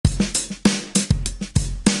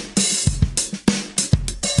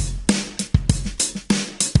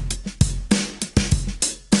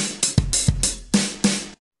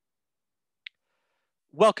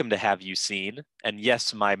Welcome to Have You Seen? And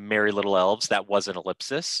yes, my merry little elves, that was an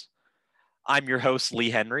ellipsis. I'm your host,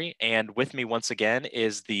 Lee Henry, and with me once again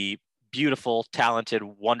is the beautiful, talented,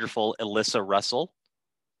 wonderful Elissa Russell.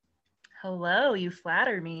 Hello, you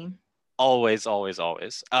flatter me. Always, always,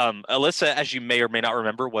 always. Elissa, as you may or may not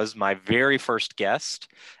remember, was my very first guest,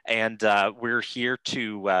 and we're here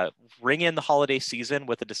to ring in the holiday season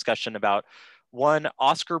with a discussion about one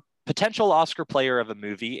potential Oscar player of a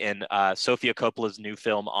movie in Sofia Coppola's new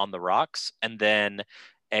film On the Rocks, and then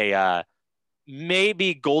a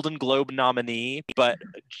maybe Golden Globe nominee, but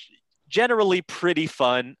generally pretty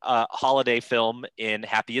fun holiday film in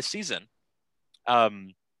Happiest Season.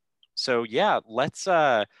 So yeah, let's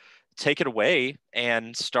take it away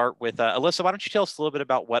and start with Elissa. Why don't you tell us a little bit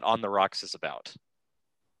about what On the Rocks is about?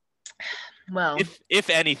 Well, if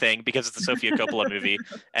anything, because it's a Sofia Coppola movie,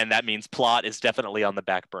 and that means plot is definitely on the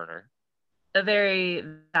back burner. a very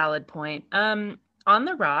valid point. On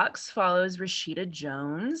the Rocks follows Rashida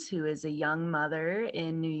Jones, who is a young mother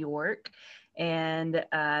in New York, and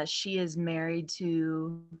she is married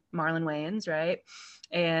to Marlon Wayans, right?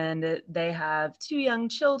 And they have two young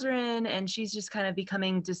children, and she's just kind of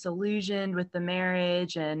becoming disillusioned with the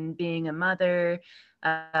marriage and being a mother.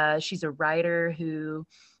 She's a writer who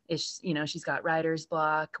is, she's got writer's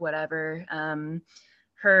block, whatever.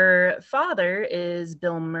 Her father is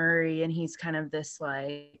Bill Murray, and he's kind of this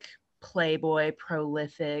like playboy,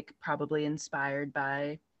 prolific, probably inspired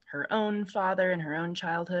by her own father and her own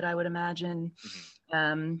childhood, I would imagine,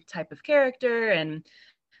 type of character. And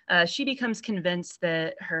she becomes convinced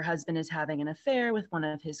that her husband is having an affair with one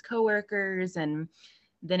of his coworkers, and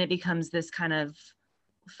then it becomes this kind of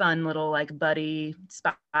fun little like buddy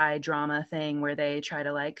spy drama thing where they try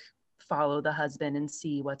to like follow the husband and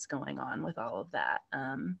see what's going on with all of that.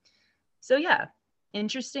 So yeah,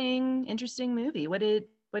 interesting movie. What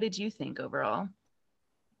did you think overall?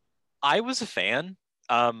 I was a fan.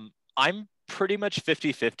 I'm pretty much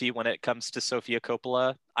 50-50 when it comes to Sofia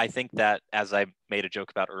Coppola. I think that, as I made a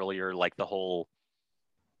joke about earlier, like the whole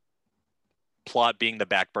plot being the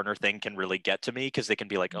back burner thing can really get to me because they can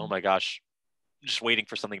be like, oh my gosh, just waiting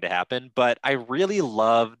for something to happen. But I really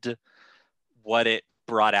loved what it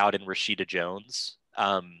brought out in Rashida Jones.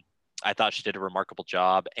 I thought she did a remarkable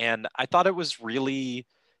job, and I thought it was really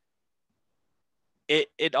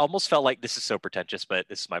it almost felt like, this is so pretentious, but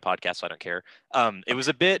this is my podcast, so I don't care. It was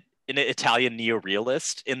a bit an Italian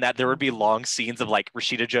neorealist in that there would be long scenes of like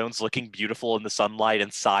Rashida Jones looking beautiful in the sunlight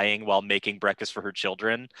and sighing while making breakfast for her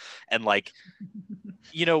children. And like,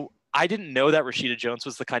 I didn't know that Rashida Jones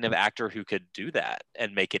was the kind of actor who could do that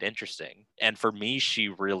and make it interesting. And for me, she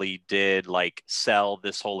really did like sell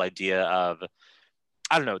this whole idea of,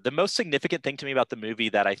 I don't know, the most significant thing to me about the movie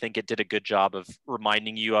that I think it did a good job of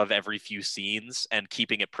reminding you of every few scenes and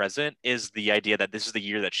keeping it present is the idea that this is the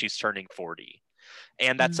year that she's turning 40.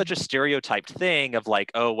 And that's such a stereotyped thing of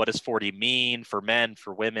like, oh, what does 40 mean for men,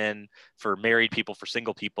 for women, for married people, for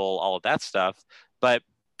single people, all of that stuff. But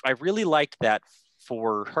I really liked that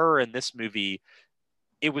for her in this movie,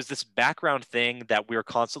 it was this background thing that we were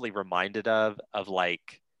constantly reminded of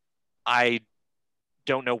like, I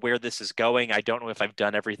don't know where this is going. I don't know if I've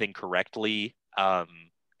done everything correctly. And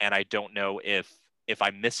I don't know if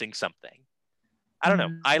I'm missing something. I don't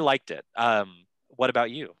know. I liked it. What about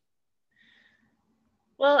you?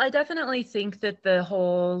 Well, I definitely think that the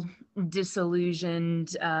whole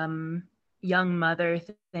disillusioned young mother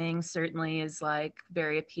thing certainly is like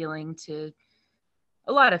very appealing to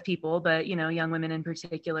a lot of people, but young women in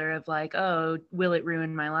particular, of like, oh, will it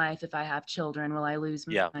ruin my life if I have children? Will I lose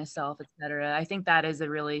myself, etc. I think that is a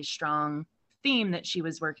really strong theme that she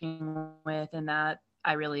was working with, and that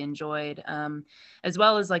I really enjoyed, as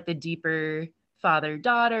well as like the deeper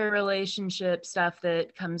father-daughter relationship stuff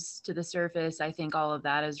that comes to the surface. I think all of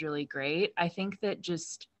that is really great. I think that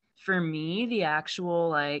just for me, the actual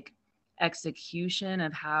like execution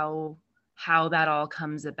of how that all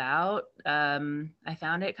comes about, I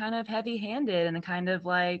found it kind of heavy-handed and kind of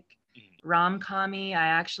like rom-com-y. I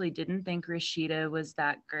actually didn't think Rashida was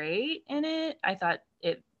that great in it. I thought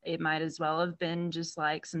it might as well have been just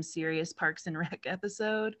like some serious Parks and Rec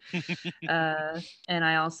episode. And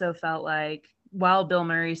I also felt like, while Bill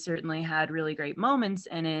Murray certainly had really great moments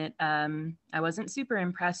in it, I wasn't super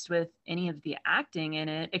impressed with any of the acting in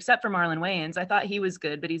it, except for Marlon Wayans. I thought he was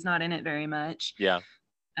good, but he's not in it very much. Yeah.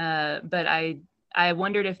 But I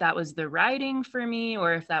wondered if that was the writing for me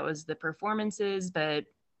or if that was the performances. But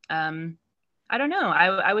I don't know.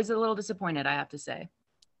 I was a little disappointed, I have to say.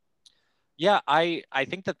 Yeah, I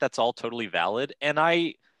think that that's all totally valid. And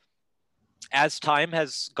as time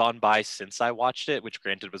has gone by since I watched it, which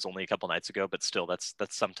granted was only a couple nights ago, but still that's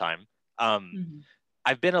some time.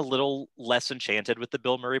 I've been a little less enchanted with the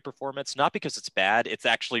Bill Murray performance, not because it's bad, it's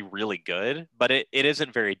actually really good, but it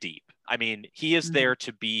isn't very deep. I mean, he is Mhm. there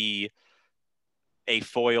to be a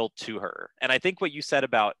foil to her. And I think what you said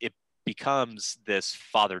about it becomes this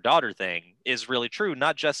father-daughter thing is really true,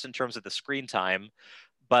 not just in terms of the screen time,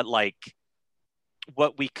 but like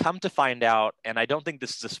what we come to find out, and I don't think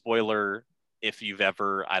this is a spoiler if you've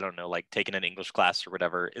ever, I don't know, like taken an English class or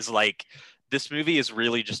whatever, is like this movie is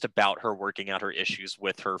really just about her working out her issues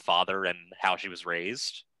with her father and how she was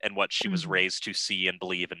raised and what she was Mhm. raised to see and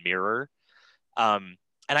believe and mirror. Um,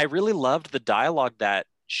 and I really loved the dialogue that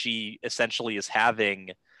she essentially is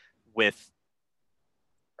having with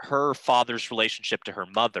her father's relationship to her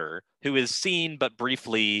mother, who is seen but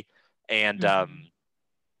briefly and Mhm.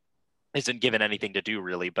 isn't given anything to do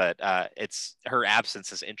really. But it's her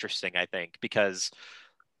absence is interesting, I think, because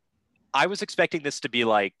I was expecting this to be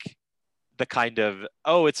like the kind of,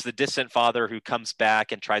 oh, it's the distant father who comes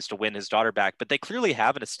back and tries to win his daughter back, but they clearly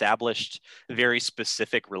have an established, very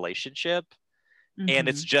specific relationship. And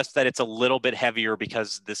it's Mhm. just that it's a little bit heavier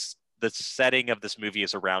because the setting of this movie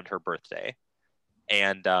is around her birthday.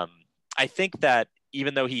 And I think that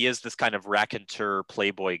even though he is this kind of raconteur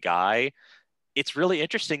playboy guy, it's really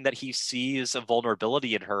interesting that he sees a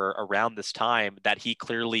vulnerability in her around this time that he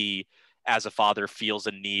clearly, as a father, feels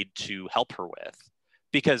a need to help her with.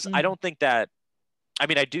 Because I Mhm. don't think that, I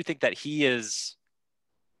mean, I do think that he is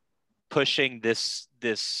pushing this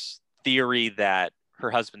theory that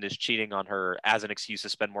her husband is cheating on her as an excuse to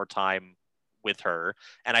spend more time with her.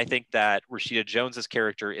 And I think that Rashida Jones's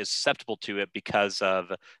character is susceptible to it because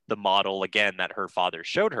of the model again that her father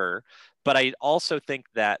showed her. But I also think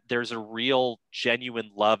that there's a real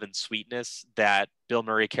genuine love and sweetness that Bill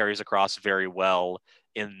Murray carries across very well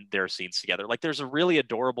in their scenes together. Like there's a really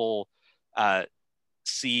adorable uh,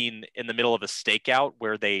 scene in the middle of a stakeout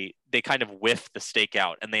where they kind of whiff the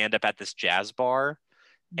stakeout and they end up at this jazz bar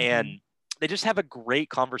and Mhm. they just have a great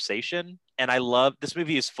conversation. And I love this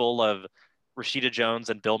movie is full of Rashida Jones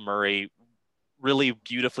and Bill Murray really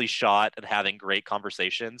beautifully shot and having great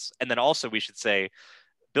conversations. And then also we should say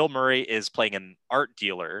Bill Murray is playing an art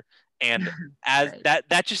dealer, and as Right.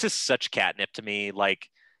 that just is such catnip to me. Like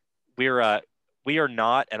we're we are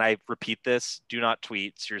not, and I repeat this, do not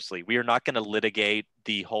tweet, seriously, we are not going to litigate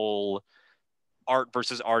the whole art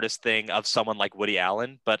versus artist thing of someone like Woody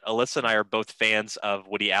Allen, but Alyssa and I are both fans of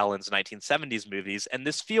Woody Allen's 1970s movies, and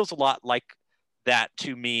this feels a lot like that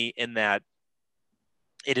to me in that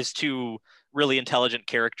it is two really intelligent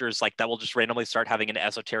characters like that will just randomly start having an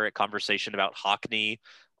esoteric conversation about Hockney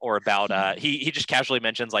or about Yeah. he just casually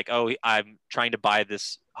mentions like, oh, I'm trying to buy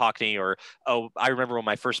this Hockney, or oh, I remember when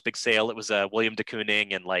my first big sale it was a William de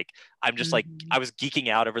Kooning, and like I'm just like Mhm. I was geeking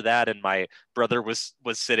out over that, and my brother was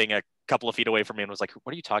sitting a couple of feet away from me and was like,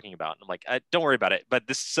 what are you talking about? And I'm like, don't worry about it, but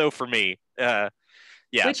this is so for me. Yeah,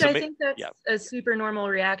 Which so I think yeah, that's a super normal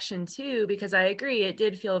reaction too, because I agree, it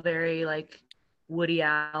did feel very like Woody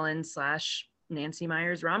Allen slash Nancy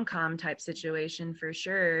Meyers rom-com type situation for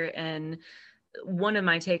sure. And one of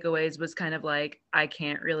my takeaways was kind of like, I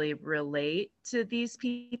can't really relate to these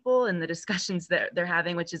people and the discussions that they're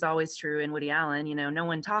having, which is always true in Woody Allen. You know, no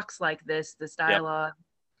one talks like this yep, dialogue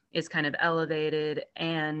is kind of elevated,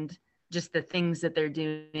 and just the things that they're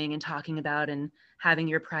doing and talking about and having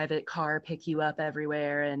your private car pick you up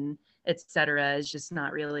everywhere and etc. is just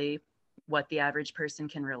not really what the average person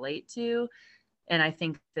can relate to. And I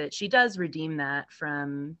think that she does redeem that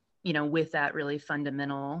from, you know, with that really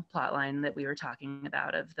fundamental plot line that we were talking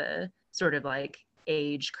about of the sort of like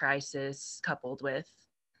age crisis coupled with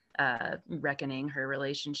reckoning her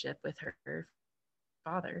relationship with her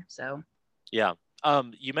father. So yeah.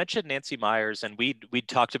 You mentioned Nancy Myers, and we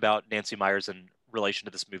talked about Nancy Myers in relation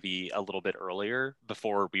to this movie a little bit earlier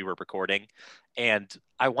before we were recording, and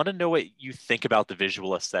I want to know what you think about the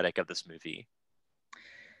visual aesthetic of this movie.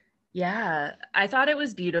 yeah, I thought it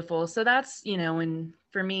was beautiful. So that's, you know, and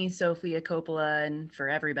for me, Sofia Coppola, and for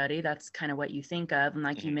everybody, that's kind of what you think of. And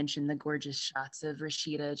like you Mhm. mentioned, the gorgeous shots of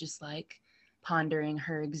Rashida just like pondering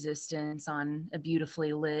her existence on a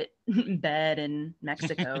beautifully lit bed in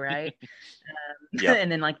Mexico, right? Yep.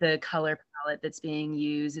 And then like the color palette that's being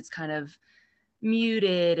used, it's kind of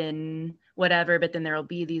muted and whatever, but then there'll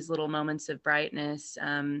be these little moments of brightness.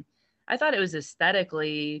 I thought it was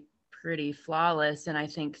aesthetically pretty flawless, and I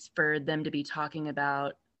think for them to be talking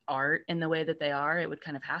about art in the way that they are, it would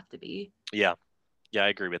kind of have to be. Yeah. Yeah, I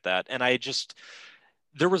agree with that. And I just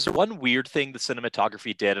there was one weird thing the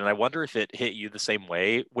cinematography did, and I wonder if it hit you the same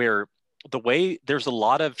way, where the way there's a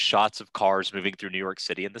lot of shots of cars moving through New York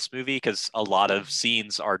City in this movie because a lot Yeah. of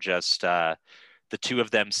scenes are just the two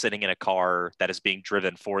of them sitting in a car that is being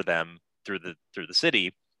driven for them. through the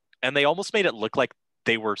city, and they almost made it look like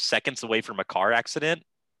they were seconds away from a car accident,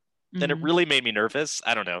 and it Mm-hmm. really made me nervous.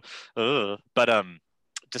 I don't know. Ugh. But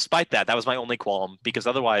despite that, that was my only qualm, because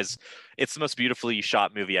otherwise it's the most beautifully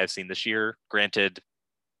shot movie I've seen this year. Granted,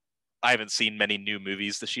 I haven't seen many new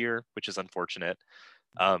movies this year, which is unfortunate.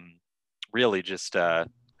 Um, really just I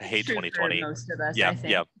hate True for 2020. most of us, Yeah, I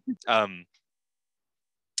think. yeah. Um,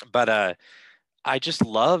 but I just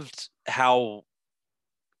loved how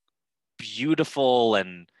beautiful,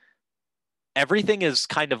 and everything is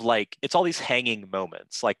kind of like, it's all these hanging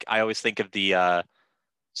moments. Like I always think of the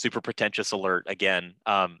super pretentious alert again,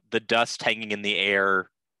 the dust hanging in the air,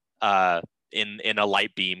 uh, in a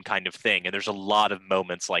light beam kind of thing. And there's a lot of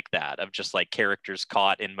moments like that, of just like characters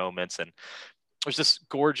caught in moments. And there's this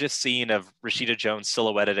gorgeous scene of Rashida Jones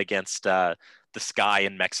silhouetted against the sky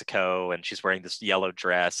in Mexico, and she's wearing this yellow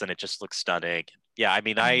dress, and it just looks stunning. Yeah, I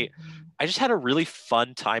mean, Mhm. I just had a really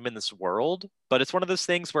fun time in this world, but it's one of those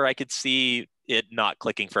things where I could see it not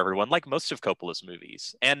clicking for everyone, like most of Coppola's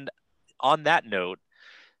movies. And on that note,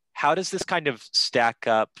 how does this kind of stack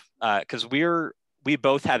up? Because we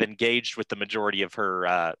both have engaged with the majority of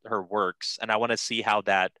her works, and I want to see how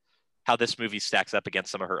this movie stacks up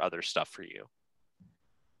against some of her other stuff for you.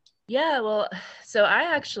 Yeah, well, so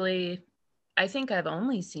I think I've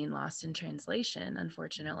only seen Lost in Translation,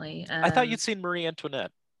 unfortunately. I thought you'd seen Marie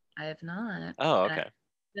Antoinette. I have not. Oh, And I've okay.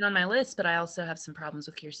 been on my list, but I also have some problems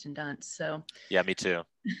with Kirsten Dunst. So, Yeah, me too.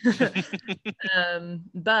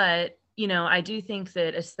 but I do think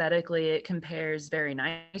that aesthetically it compares very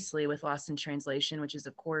nicely with Lost in Translation, which is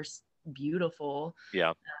of course beautiful.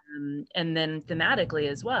 Yeah, And then thematically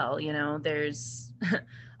as well, there's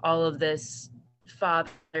all of this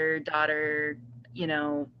father daughter, you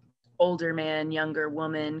know older man younger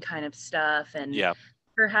woman kind of stuff, and yeah,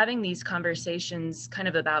 her having these conversations kind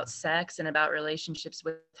of about sex and about relationships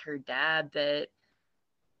with her dad that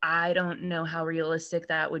I don't know how realistic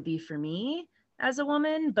that would be for me as a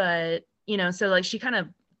woman, but so like she kind of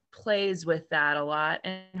plays with that a lot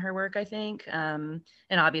in her work, I think. And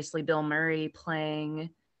obviously Bill Murray playing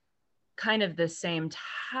kind of the same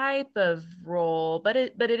type of role, but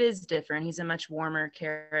it is different. He's a much warmer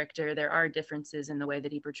character. There are differences in the way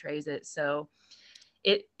that he portrays it. So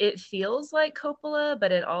it feels like Coppola,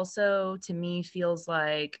 but it also to me feels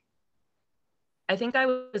like I think I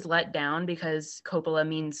was let down because Coppola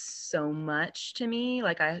means so much to me.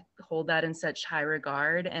 Like I hold that in such high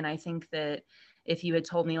regard. And I think that if you had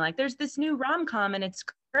told me like there's this new rom-com and it's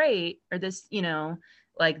great, or this,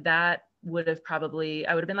 like that would have probably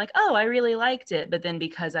I would have been like, oh, I really liked it. But then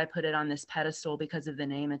because I put it on this pedestal because of the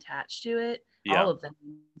name attached to it, yeah. all of the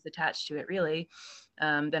names attached to it really,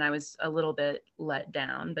 then I was a little bit let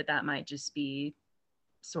down. But that might just be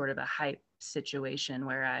sort of a hype situation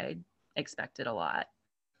where I expected a lot.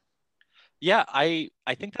 Yeah, I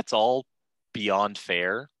think that's all beyond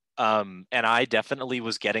fair. And I definitely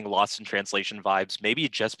was getting Lost in Translation vibes, maybe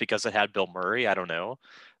just because it had Bill Murray, I don't know.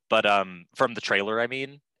 But from the trailer, I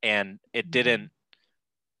mean, and it Mm-hmm. didn't.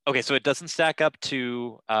 Okay, so it doesn't stack up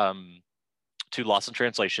to Lost in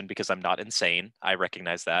Translation because I'm not insane. I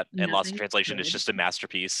recognize that. And Lost in Nothing's Translation is good. just a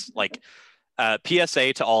masterpiece. Like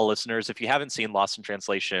PSA to all listeners, if you haven't seen Lost in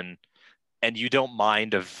Translation and you don't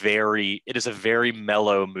mind it is a very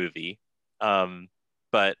mellow movie. Um,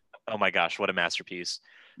 but oh my gosh, what a masterpiece.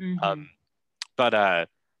 Um, Mm-hmm. but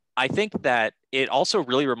I think that it also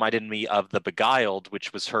really reminded me of The Beguiled,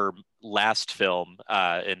 which was her last film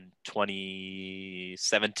in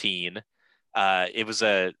 2017. It was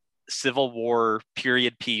a Civil War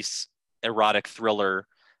period piece erotic thriller,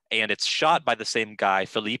 and it's shot by the same guy,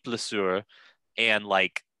 Philippe Lesueur. And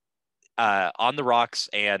like On the Rocks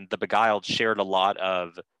and The Beguiled shared a lot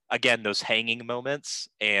of, again, those hanging moments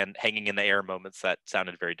and hanging in the air moments that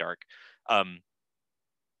sounded very dark. Um,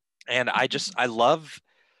 and I love,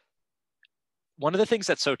 one of the things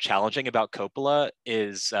that's so challenging about Coppola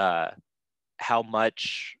is how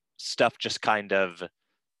much stuff just kind of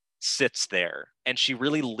sits there. And she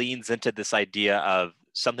really leans into this idea of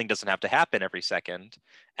something doesn't have to happen every second.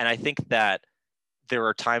 And I think that there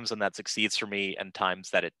are times when that succeeds for me and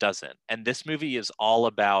times that it doesn't. And this movie is all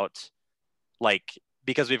about, like,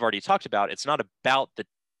 because we've already talked about, it's not about the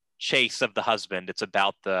chase of the husband, it's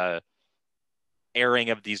about the airing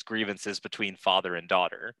of these grievances between father and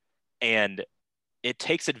daughter. And it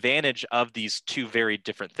takes advantage of these two very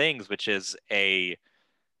different things, which is a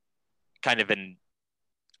kind of an,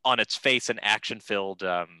 on its face, an action filled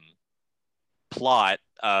plot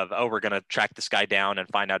of, oh, we're going to track this guy down and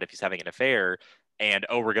find out if he's having an affair, and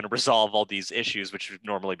oh, we're going to resolve all these issues, which would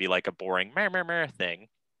normally be like a boring meh, meh, meh thing.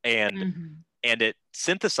 And Mm-hmm. and it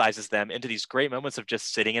synthesizes them into these great moments of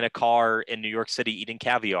just sitting in a car in New York City eating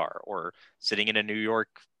caviar, or sitting in a New York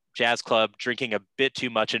jazz club drinking a bit too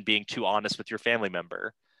much and being too honest with your family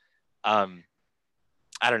member. um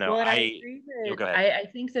I don't know. Well, and I agree You'll that go ahead. I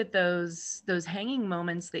think that those hanging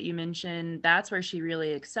moments that you mentioned, that's where she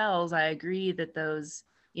really excels. I agree that those,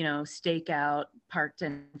 stakeout parked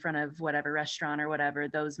in front of whatever restaurant or whatever,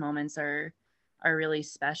 those moments are really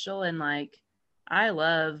special. And like I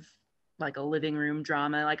love like a living room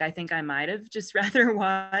drama. Like I think I might have just rather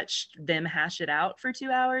watched them hash it out for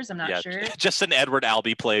 2 hours. I'm not Yeah, sure. just an Edward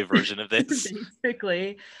Albee play version of this.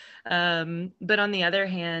 Basically. But on the other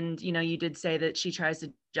hand, you did say that she tries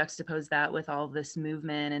to juxtapose that with all this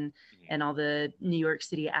movement and all the New York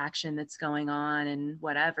City action that's going on and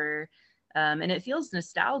whatever. And it feels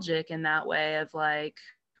nostalgic in that way of like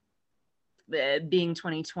being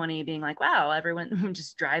 2020, being like, wow, everyone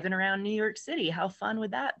just driving around New York City. How fun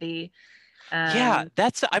would that be? Yeah,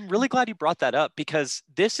 Um, I'm really glad you brought that up, because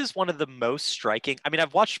this is one of the most striking. I mean,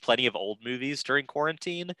 I've watched plenty of old movies during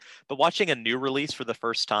quarantine, but watching a new release for the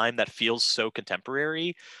first time that feels so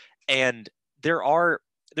contemporary, and there are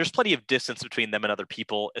there's plenty of distance between them and other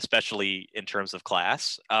people, especially in terms of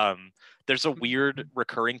class. There's a weird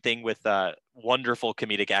recurring thing with wonderful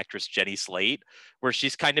comedic actress Jenny Slate, where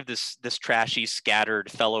she's kind of this trashy,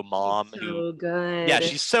 scattered fellow she's mom who, so yeah, good.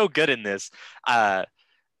 she's so good in this. Uh,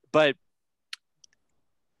 but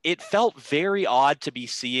it felt very odd to be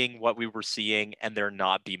seeing what we were seeing and there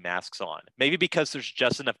not be masks on. Maybe because there's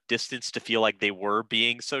just enough distance to feel like they were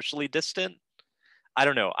being socially distant. I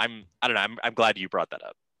don't know. I don't know. I'm glad you brought that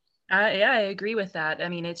up. Yeah, I agree with that. I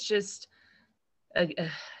mean, it's just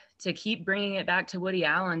to keep bringing it back to Woody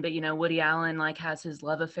Allen, but Woody Allen like has his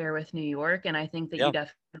love affair with New York, and I think that you Yeah.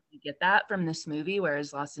 definitely get that from this movie,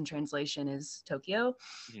 whereas Lost in Translation is Tokyo.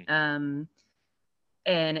 Mhm. Um,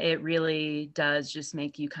 and it really does just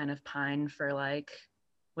make you kind of pine for like,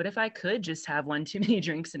 what if I could just have one too many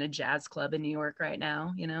drinks in a jazz club in New York right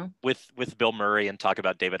now? With Bill Murray and talk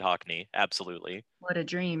about David Hockney. Absolutely. What a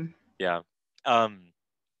dream. Yeah. Um,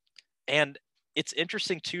 and it's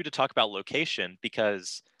interesting too to talk about location,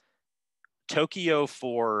 because Tokyo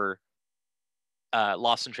for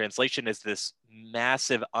Lost in Translation is this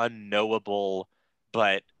massive, unknowable,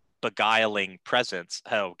 but beguiling presence.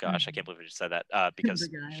 Oh gosh, I can't believe I just said that, because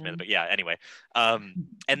Beguiling. but yeah. Anyway,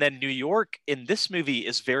 and then New York in this movie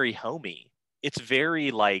is very homey. It's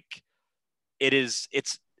very like it is.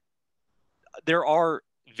 It's there are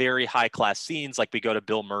very high class scenes. Like we go to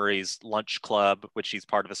Bill Murray's lunch club, which he's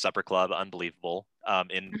part of a supper club, unbelievable,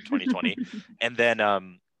 in 2020, and then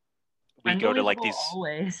we go to like Unbelievable these,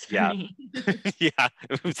 always for yeah. me. Yeah,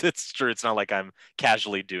 it's true. It's not like I'm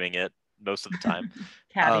casually doing it most of the time. Um,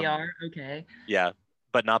 Caviar, okay. yeah,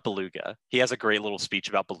 but not beluga. He has a great little speech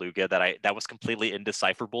about beluga that was completely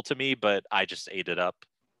indecipherable to me, but I just ate it up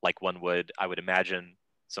like one would, I would imagine,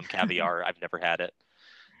 some caviar. I've never had it.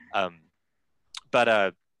 Um,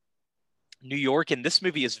 but New York in this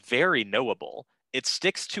movie is very knowable. It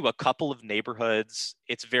sticks to a couple of neighborhoods.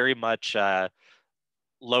 It's very much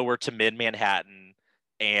lower to mid Manhattan,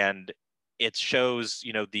 and it shows,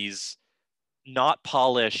 these not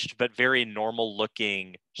polished but very normal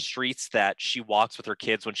looking streets that she walks with her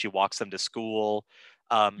kids when she walks them to school.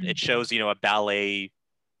 It Mhm. shows, a ballet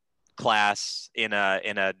class in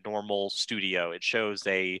a normal studio. It shows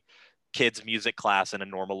a kids music class in a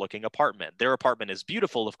normal looking apartment. Their apartment is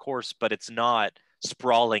beautiful, of course, but it's not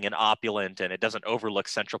sprawling and opulent, and it doesn't overlook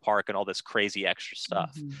Central Park and all this crazy extra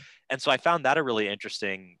stuff. Mhm. And so I found that a really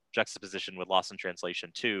interesting juxtaposition with Lost in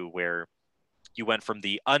Translation too, where you went from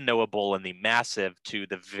the unknowable and the massive to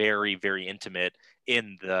the very, very intimate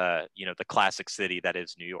in the classic city that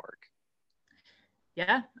is New York.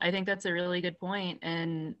 Yeah, I think that's a really good point.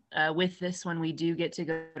 And with this one, we do get to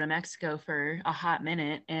go to Mexico for a hot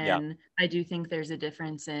minute. Yeah. And I do think there's a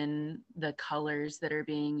difference in the colors that are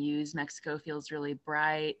being used. Mexico feels really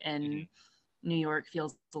bright, Mhm. and New York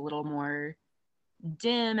feels a little more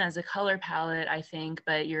dim as a color palette, I think.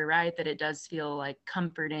 But you're right that it does feel like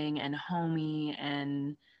comforting and homey,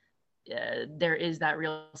 and there is that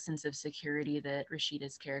real sense of security that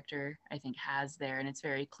Rashida's character, I think, has there. And it's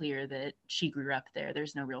very clear that she grew up there.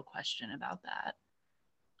 There's no real question about that.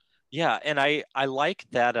 Yeah, and I like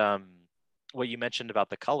that, what you mentioned about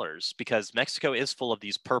the colors, because Mexico is full of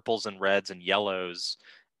these purples and reds and yellows,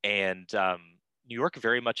 and New York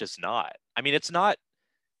very much is not. I mean, it's not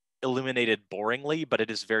illuminated boringly, but it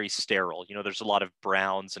is very sterile. There's a lot of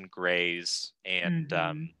browns and grays,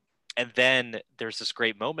 Mm-hmm. and then there's this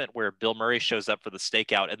great moment where Bill Murray shows up for the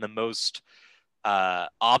stakeout in the most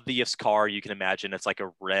obvious car you can imagine. It's like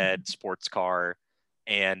a red sports car,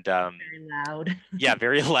 and Very loud. yeah,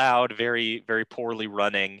 very loud, very very poorly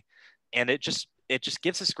running, and it just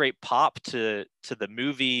gives this great pop to the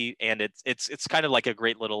movie, and it's kind of like a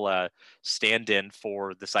great little stand-in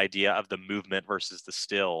for this idea of the movement versus the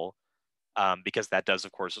still, because that does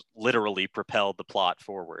of course literally propel the plot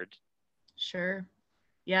forward. Sure.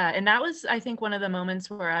 Yeah, and that was, I think, one of the moments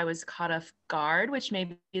where I was caught off guard, which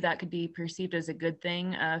maybe that could be perceived as a good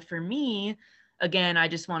thing. For me, again, I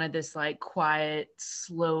just wanted this like quiet,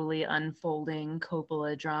 slowly unfolding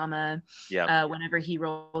Coppola drama. Yeah, Whenever he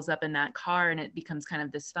rolls up in that car and it becomes kind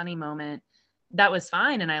of this funny moment, that was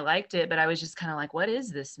fine and I liked it, but I was just kind of like, what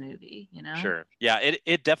is this movie? You know? sure. Yeah,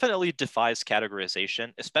 it definitely defies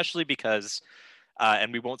categorization, especially because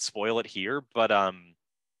and we won't spoil it here, but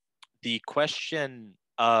the question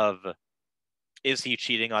of is he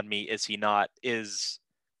cheating on me, is he not, is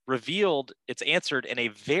revealed, it's answered in a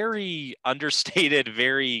very understated,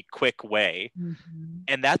 very quick way. Mhm.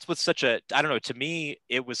 And that's what's such a, I don't know, to me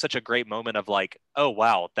it was such a great moment of like, oh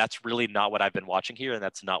wow, that's really not what I've been watching here, and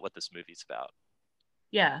that's not what this movie's about.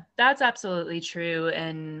 Yeah, that's absolutely true.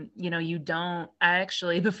 And, you know, you don't, I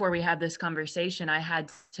actually, before we had this conversation, I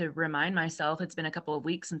had to remind myself, it's been a couple of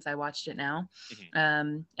weeks since I watched it now.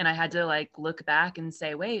 Mhm. And I had to like look back and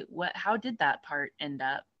say, wait, how did that part end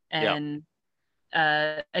up? Yeah, And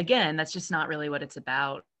again, that's just not really what it's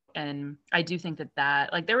about. And I do think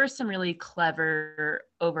that like there were some really clever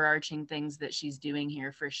overarching things that she's doing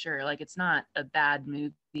here for sure. Like it's not a bad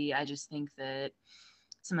movie. I just think that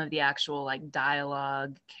some of the actual like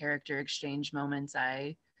dialogue, character exchange moments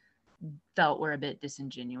I felt were a bit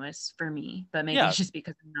disingenuous for me, but maybe yeah. it's just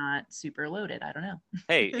because I'm not super loaded. I don't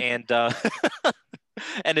Hey, know. and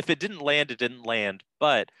and if it didn't land, it didn't land.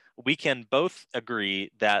 But we can both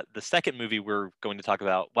agree that the second movie we're going to talk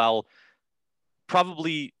about, while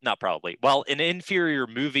probably not probably, while an inferior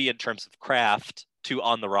movie in terms of craft to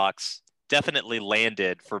On the Rocks, definitely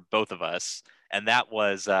landed for both of us, and that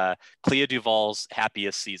was Clea Duvall's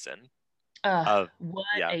Happiest Season. Of What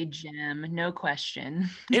yeah, a gem, no question.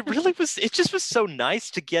 it really was. It just was so nice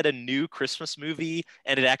to get a new Christmas movie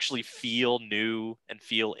and it actually feel new and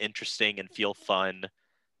feel interesting and feel fun.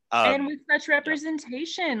 And Um, with such yeah,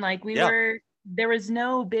 representation, like yeah, there was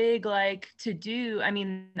no big like to do. I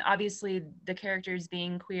mean, obviously the characters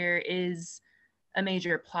being queer is a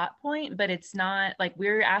major plot point, but it's not like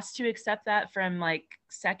we're asked to accept that from like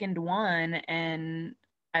second one, and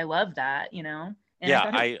I love that, you know. And I yeah.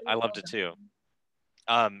 thought it was I really loved well it done. too.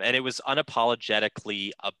 And it was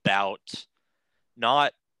unapologetically about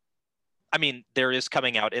not. I mean, there is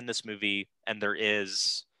coming out in this movie, and there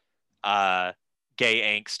is uh, gay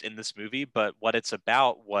angst in this movie, but what it's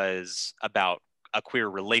about was about a queer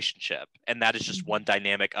relationship, and that is just one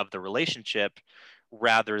dynamic of the relationship,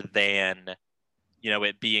 rather than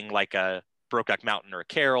it being like a Brokeback Mountain or a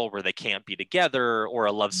Carol where they can't be together, or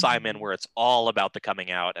a Love Simon Mhm. where it's all about the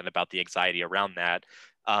coming out and about the anxiety around that.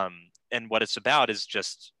 And what it's about is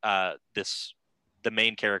just this the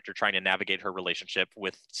main character trying to navigate her relationship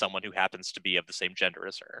with someone who happens to be of the same gender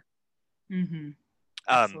as her. Mhm.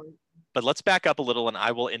 Um, Absolutely. but let's back up a little and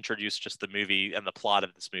I will introduce just the movie and the plot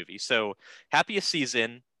of this movie. So, Happiest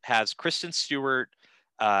Season has Kristen Stewart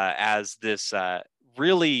as this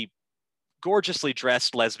really gorgeously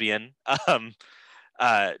dressed lesbian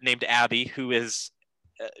named Abby, who is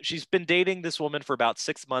she's been dating this woman for about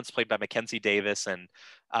 6 months, played by Mackenzie Davis, and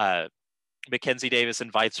uh, Mackenzie Davis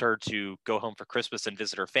invites her to go home for Christmas and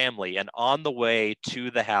visit her family. And on the way to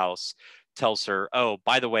the house, tells her, "Oh,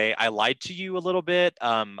 by the way, I lied to you a little bit.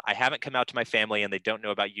 I haven't come out to my family, and they don't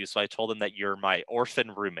know about you. So I told them that you're my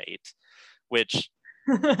orphan roommate," which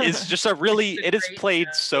is just a It's really a it is great played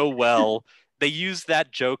joke. so well. They use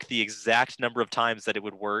that joke the exact number of times that it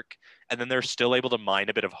would work, and then they're still able to mine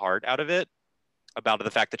a bit of heart out of it about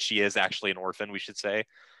the fact that she is actually an orphan, we should say.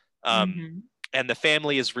 Um, Mhm. and the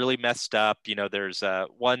family is really messed up. There's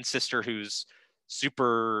one sister who's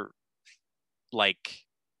super like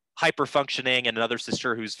hyper functioning, and another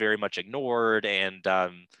sister who's very much ignored, and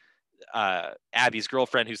Abby's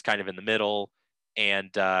girlfriend who's kind of in the middle.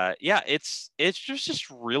 And yeah, it's just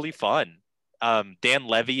really fun. Dan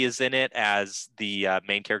Levy is in it as the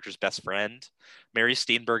main character's best friend. Mary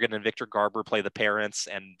Steenburgen and Victor Garber play the parents,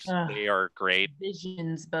 and Ugh, they are great.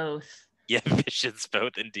 visions both. Yeah, visions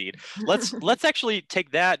both indeed. Let's actually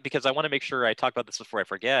take that because I want to make sure I talk about this before I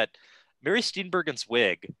forget. Mary Steenburgen's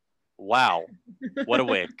wig. Wow, what a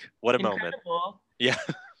wig! What a moment! Incredible. Yeah,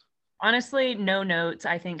 Honestly, no notes.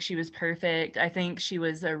 I think she was perfect. I think she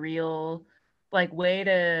was a real like way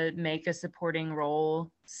to make a supporting role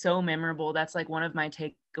so memorable. That's like one of my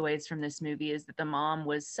takeaways from this movie, is that the mom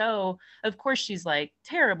was so, of course she's like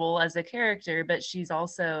terrible as a character, but she's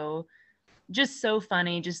also just so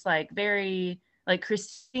funny, just like very, like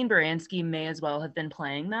Christine Baranski may as well have been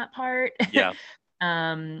playing that part. Yeah.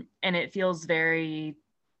 And it feels very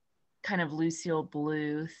kind of Lucille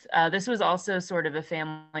Bluth. This was also sort of a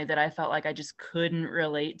family that I felt like I just couldn't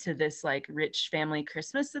relate to, this like rich family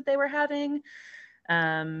Christmas that they were having.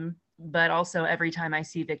 But also every time I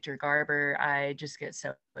see Victor Garber, I just get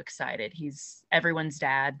so excited. He's everyone's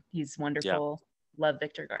dad. He's Yeah. wonderful. Love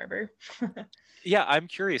Victor Garber. Yeah, I'm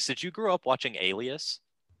curious. Did you grow up watching Alias?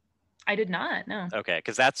 I did not, no. Okay,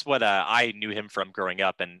 because that's what I knew him from growing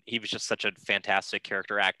up, and he was just such a fantastic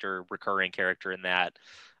character actor, recurring character in that.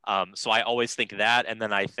 So I always think that, and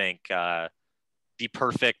then I think the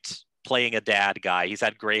perfect playing a dad guy. He's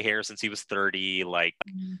had gray hair since he was 30,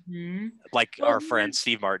 Mm-hmm. like Well, our friend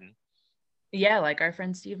Steve Martin. yeah, like our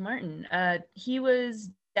friend Steve Martin. He was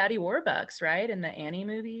Daddy Warbucks, right? In the Annie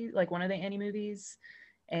movie, like one of the Annie movies.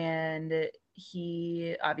 And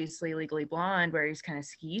he obviously Legally Blonde, where he's kind of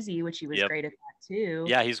skeezy, which he was Yep. great at that too.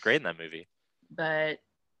 Yeah, he's great in that movie. But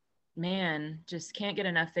man, just can't get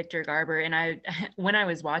enough Victor Garber. And I, when I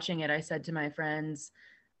was watching it, I said to my friends,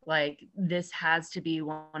 like, this has to be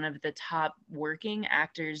one of the top working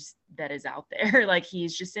actors that is out there. Like,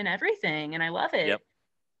 he's just in everything, and I love it. Yep.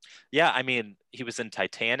 Yeah, I mean, he was in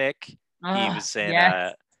Titanic. He Oh, was in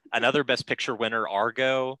yes. another Best Picture winner,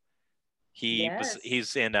 Argo. Yes.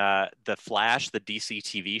 He's in The Flash, the DC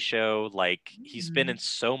TV show. Like, he's been in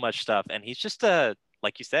so much stuff, and he's just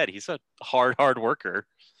like you said, he's a hard worker.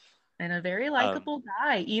 And a very Um, likable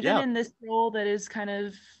guy, even yeah, in this role that is kind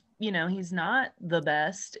of, he's not the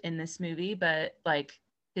best in this movie, but like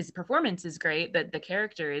his performance is great, but the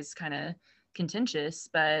character is kind of contentious.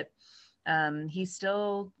 But he's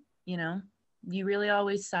still, you really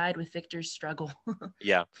always side with Victor's struggle.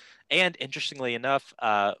 yeah. And interestingly enough,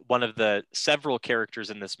 one of the several characters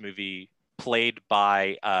in this movie played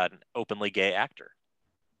by an openly gay actor.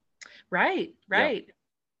 Right, Yeah, right.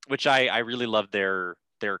 which I really love their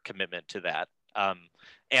commitment to that.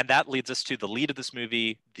 And that leads us to the lead of this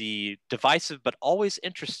movie, the divisive but always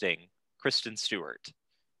interesting Kristen Stewart.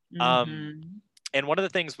 Um, Mm-hmm. and one of the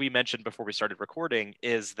things we mentioned before we started recording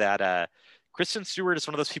is that Kristen Stewart is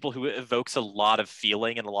one of those people who evokes a lot of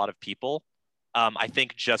feeling in a lot of people. I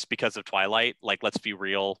think just because of Twilight, like, let's be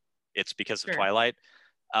real, it's because of Sure. Twilight.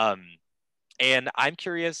 Um, and I'm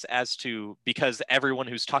curious as to, because everyone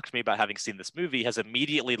who's talked to me about having seen this movie has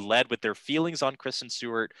immediately led with their feelings on Kristen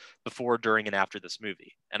Stewart before, during, and after this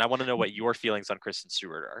movie. And I want to know what your feelings on Kristen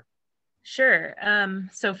Stewart are. Sure.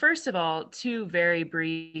 So first of all, two very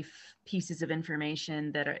brief pieces of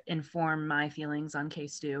information that inform my feelings on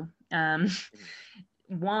K-Stew.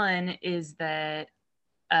 One is that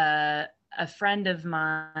a friend of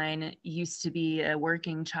mine used to be a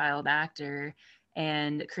working child actor,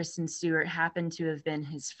 and Kristen Stewart happened to have been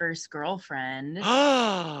his first girlfriend.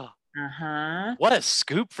 Uh-huh. What a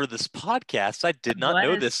scoop for this podcast. I did not What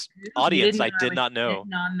know a this scoop. You audience. didn't know I I did was not know.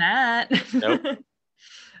 sitting on that. Nope.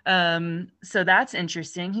 So that's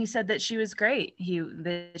interesting. He said that she was great.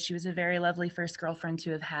 That she was a very lovely first girlfriend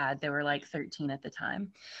to have had. They were like 13 at the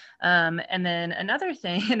time. And then another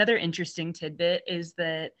thing, another interesting tidbit is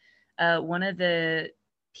that one of the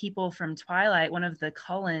people from Twilight, one of the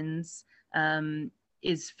Cullens,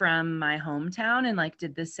 is from my hometown and like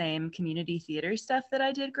did the same community theater stuff that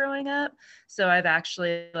I did growing up. So I've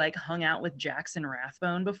actually like hung out with Jackson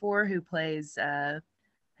Rathbone before, who plays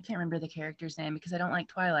I can't remember the character's name because I don't like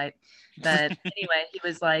Twilight. But anyway, he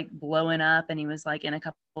was like blowing up, and he was like in a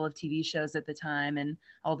couple of TV shows at the time, and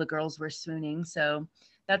all the girls were swooning. So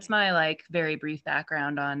that's my like very brief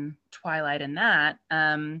background on Twilight and that.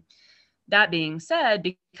 That being said,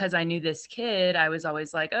 because I knew this kid, I was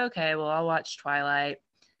always like, okay, well, I'll watch Twilight.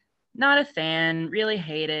 Not a fan, really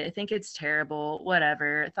hate it. I think it's terrible,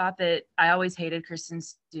 whatever. Thought that I always hated Kristen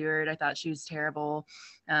Stewart. I thought she was terrible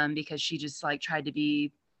because she just like tried to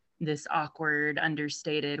be this awkward,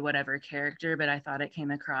 understated, whatever character, but I thought it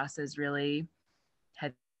came across as really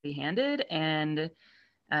heavy-handed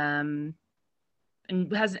um,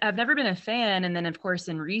 and I've never been a fan. And then of course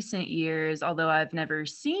in recent years, although I've never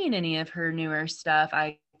seen any of her newer stuff,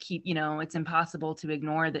 I keep, it's impossible to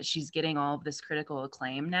ignore that she's getting all of this critical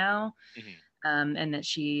acclaim now. And that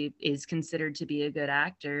she is considered to be a good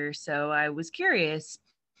actor. So I was curious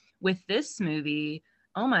with this movie.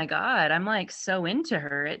 Oh my God, I'm like so into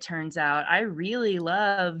her. It turns out I really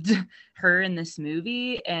loved her in this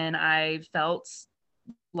movie, and I felt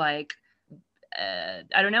like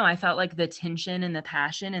I don't know. I felt like the tension and the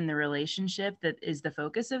passion and the relationship that is the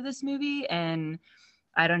focus of this movie. And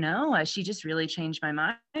I don't know. She just really changed my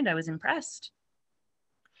mind. I was impressed.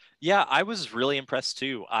 Yeah, I was really impressed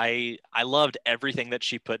too. I loved everything that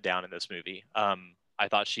she put down in this movie. I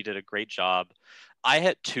thought she did a great job. I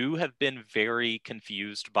had too have been very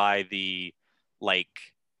confused by the like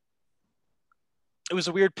it was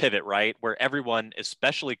a weird pivot, right? Where everyone,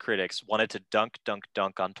 especially critics, wanted to dunk, dunk,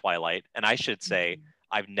 dunk on Twilight. And I should say, Mhm.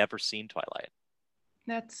 I've never seen Twilight.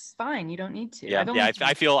 That's fine. You don't need to. Yeah, I've yeah, only I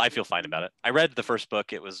seen feel fine about it. I read the first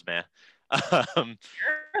book; it was meh. um,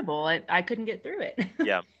 terrible. I couldn't get through it.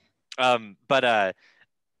 yeah, but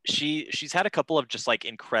she's had a couple of just like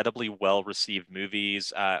incredibly well received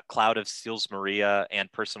movies. Cloud of Steel Maria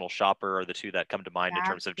and Personal Shopper are the two that come to mind in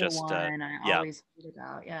terms That's of the just one I yeah. always read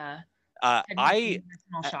about. Yeah. Have you I seen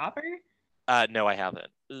Personal Shopper? no, I haven't.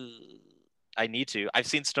 I need to. I've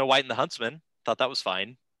seen Snow White and the Huntsman. Thought that was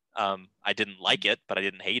fine. I didn't like it, but I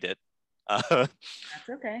didn't hate it. Uh, That's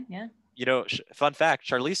okay. Yeah. fun fact: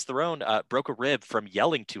 Charlize Theron broke a rib from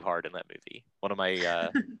yelling too hard in that movie. One of my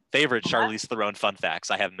favorite Well, Charlize Theron fun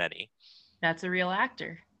facts. I have many. that's a real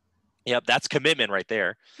actor. Yep, that's commitment right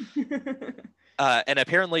there. And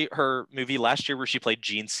apparently, her movie last year, where she played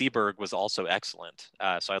Jean Seberg, was also excellent.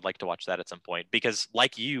 So I'd like to watch that at some point because,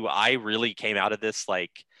 like you, I really came out of this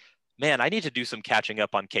like, man, I need to do some catching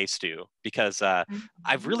up on Case 2 because I've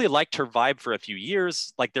Mhm. really liked her vibe for a few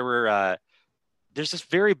years. Like there's this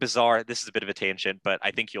very bizarre. This is a bit of a tangent, but I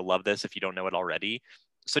think you'll love this if you don't know it already.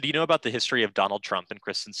 So, do you know about the history of Donald Trump and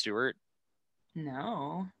Kristen Stewart?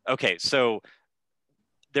 No. Okay, so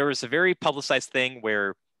there was a very publicized thing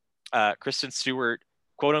where Kristen Stewart,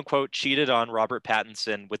 quote unquote, cheated on Robert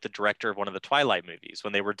Pattinson with the director of one of the Twilight movies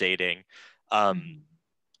when they were dating. Um, Mhm.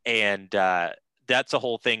 and that's a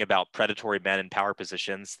whole thing about predatory men in power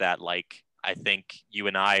positions that, like, I think you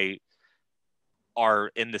and I are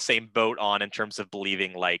in the same boat on in terms of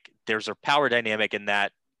believing, like, there's a power dynamic and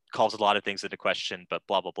that calls a lot of things into question, but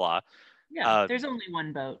blah, blah, blah. Yeah. Um, There's only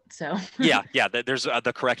one boat, so. yeah, yeah, there's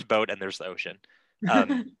the correct boat and there's the ocean.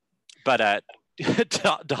 Um, but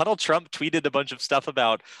Donald Trump tweeted a bunch of stuff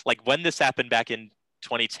about like when this happened back in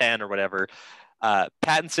 2010 or whatever.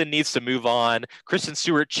 Pattinson needs to move on. Kristen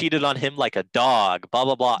Stewart cheated on him like a dog. Blah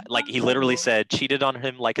blah blah. Like he literally Whoa. said, cheated on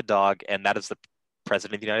him like a dog, and that is the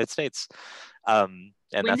president of the United States. And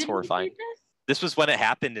When that's did he horrifying. tweet this? This was when it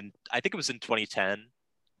happened, and I think it was in 2010.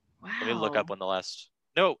 Let me look up Wow. when the last.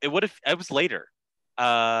 No, it would have. It was later.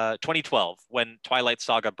 2012 when Twilight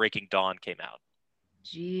Saga Breaking Dawn came out.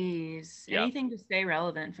 Jeez. Yeah. Anything to stay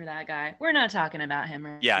relevant for that guy. We're not talking about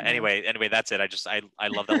him Yeah, right now. anyway, that's it. I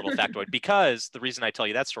love that little factoid because the reason I tell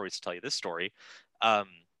you that story is to tell you this story. Um,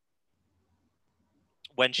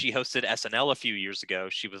 when she hosted SNL a few years ago,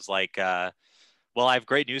 she was like, well, I have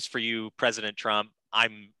great news for you, President Trump.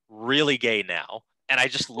 I'm really gay now. And I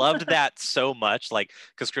just loved that so much, like,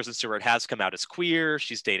 because Kristen Stewart has come out as queer.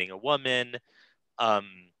 She's dating a woman. Um,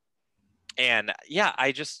 and yeah,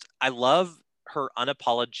 I love her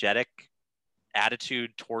unapologetic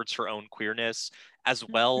attitude towards her own queerness, as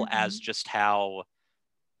well as Mhm. just how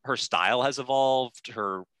her style has evolved,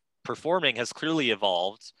 her performing has clearly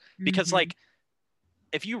evolved. Because, Mhm. like,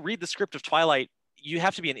 if you read the script of Twilight, you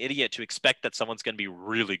have to be an idiot to expect that someone's going to be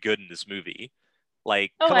really good in this movie.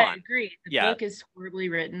 Like, Oh, come I on. agree. The Yeah. book is horribly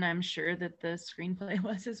written. I'm sure that the screenplay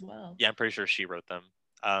was as well. Yeah, I'm pretty sure she wrote them.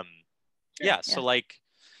 Um, Sure. yeah, so, Yeah. like,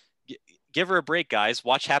 g- give her a break, guys.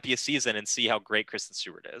 Watch Happiest Season and see how great Kristen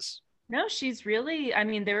Stewart is. No, she's really, I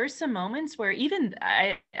mean, there were some moments where even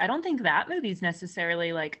I don't think that movie's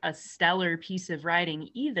necessarily like a stellar piece of writing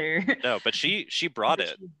either. No, but she brought But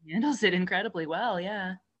it. she handles it incredibly well,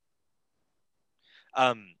 yeah.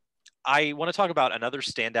 Um, I want to talk about another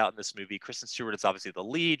standout in this movie. Kristen Stewart is obviously the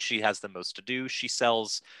lead. She has the most to do. She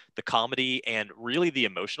sells the comedy and really the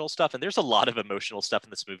emotional stuff. And there's a lot of emotional stuff in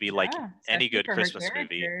this movie, like Yeah, any especially good for her Christmas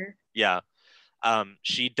movie. character. Yeah.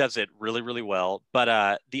 She does it really, really well.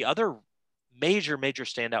 But the other major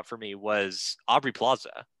standout for me was Aubrey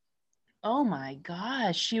Plaza. Oh my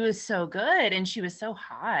gosh, she was so good and she was so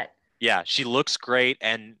hot. Yeah, she looks great,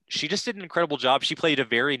 and she just did an incredible job. She played a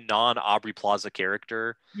very non Aubrey Plaza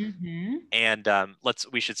character, Mm-hmm. and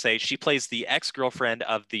we should say she plays the ex girlfriend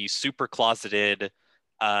of the super closeted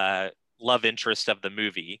uh, love interest of the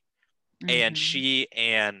movie, and Mm-hmm. she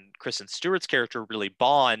and Kristen Stewart's character really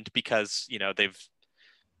bond because they've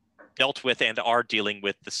dealt with and are dealing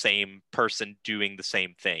with the same person doing the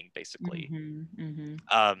same thing basically. Mm-hmm. Mm-hmm.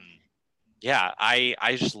 Um, yeah, I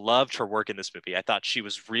just loved her work in this movie. I thought she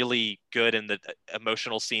was really good in the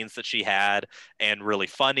emotional scenes that she had and really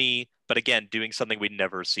funny, but again, doing something we'd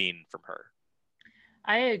never seen from her.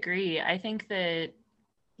 I agree. I think that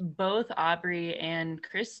both Aubrey and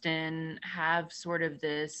Kristen have sort of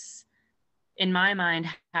this, in my mind,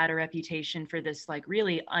 had a reputation for this like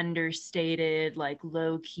really understated, like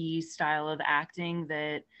low key style of acting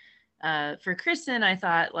that for Kristen, I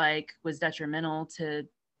thought like was detrimental to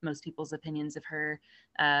most people's opinions of her.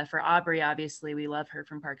 For Aubrey, obviously, we love her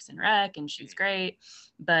from Parks and Rec, and she's great.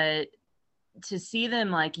 But to see them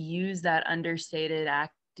like use that understated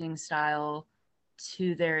acting style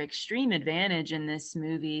to their extreme advantage in this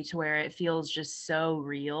movie, to where it feels just so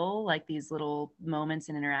real, like these little moments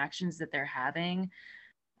and interactions that they're having.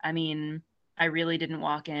 I mean, I really didn't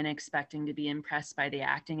walk in expecting to be impressed by the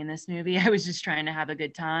acting in this movie. I was just trying to have a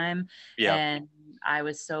good time. Yeah. And I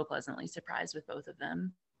was so pleasantly surprised with both of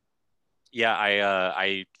them. Yeah,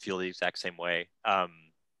 I feel the exact same way.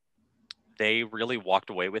 They really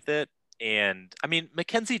walked away with it. And I mean,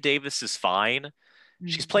 Mackenzie Davis is fine.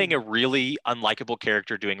 She's playing Mm-hmm. a really unlikable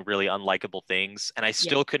character doing really unlikable things, and I Yeah.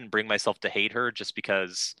 still couldn't bring myself to hate her just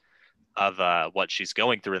because of what she's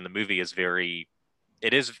going through in the movie is very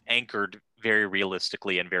it is anchored very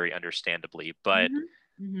realistically and very understandably. But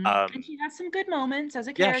Mm-hmm. Mm-hmm. And she has some good moments as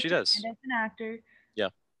a yeah, she character does. and as an actor. Yeah.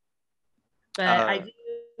 But I Uh,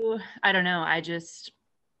 do, I don't know. I just,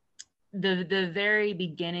 the very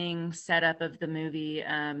beginning setup of the movie,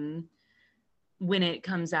 when it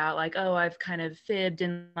comes out, like, oh, I've kind of fibbed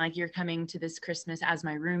and like you're coming to this Christmas as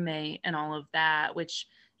my roommate and all of that, which,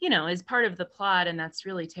 you know, is part of the plot, and that's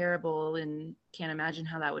really terrible and can't imagine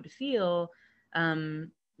how that would feel.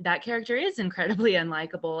 That character is incredibly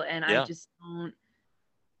unlikable, and I yeah. just don't,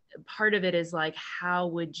 part of it is like, how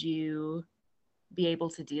would you be able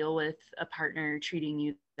to deal with a partner treating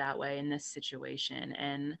you that way in this situation?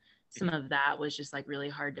 And some Mhm. of that was just like really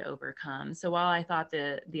hard to overcome. So while I thought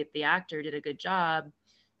the actor did a good job,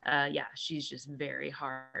 yeah, she's just very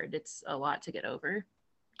hard. It's a lot to get over.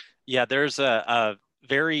 Yeah, there's a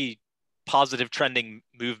very positive trending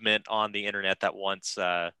movement on the internet that wants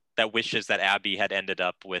that wishes that Abby had ended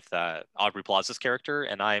up with Aubrey Plaza's character,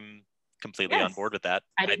 and I'm completely on board Yes. with that.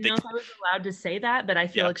 I I didn't know think, if I was allowed to say that, but I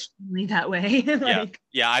feel yeah, extremely that way. yeah, Like,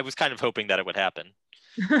 yeah. I was kind of hoping that it would happen.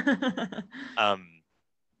 Um,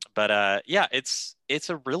 but yeah, it's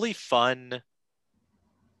a really fun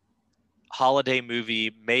holiday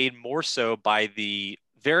movie made more so by the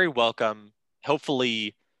very welcome,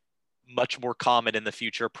 hopefully much more common in the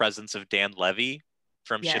future presence of Dan Levy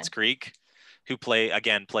from Schitt's yes. Creek, who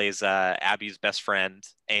plays Abby's best friend,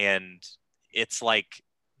 and it's like,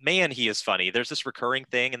 man, he is funny. There's this recurring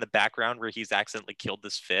thing in the background where he's accidentally killed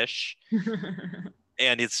this fish,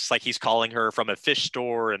 and it's just like he's calling her from a fish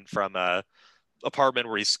store and from a apartment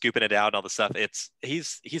where he's scooping it out and all the stuff.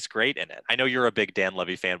 He's great in it. I know you're a big Dan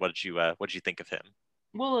Levy fan. What did you think of him?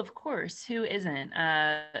 Well, of course, who isn't?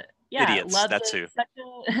 Yeah, Idiots. loved That's it.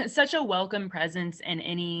 who. Such a welcome presence in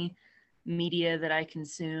any media that I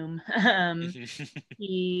consume.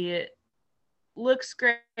 He looks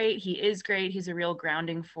great. He is great. He's a real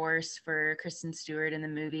grounding force for Kristen Stewart in the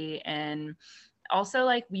movie. And also,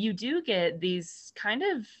 like, you do get these kind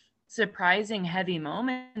of surprising heavy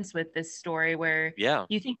moments with this story where Yeah.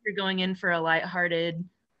 you think you're going in for a lighthearted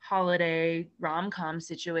holiday rom-com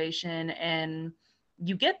situation, and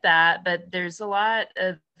you get that, but there's a lot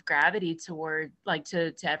of gravity toward like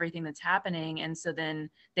to everything that's happening. And so then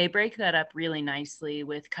they break that up really nicely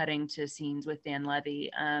with cutting to scenes with Dan Levy.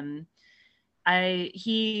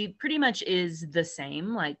 He pretty much is the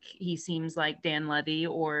same. Like, he seems like Dan Levy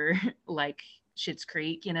or like Schitt's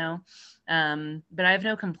Creek, you know. But I have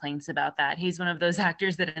no complaints about that. He's one of those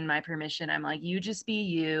actors that, in my permission, I'm like, you just be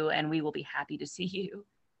you, and we will be happy to see you.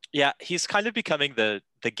 Yeah, he's kind of becoming the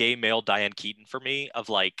gay male Diane Keaton for me of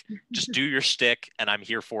like, just do your shtick and I'm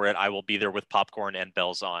here for it. I will be there with popcorn and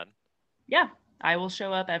bells on. Yeah, I will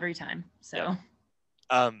show up every time. Yeah.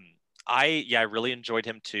 So Um I really enjoyed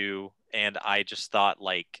him too, and I just thought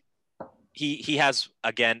like he has,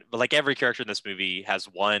 again, like every character in this movie has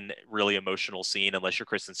one really emotional scene unless you're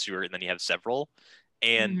Kristen Stewart, and then you have several.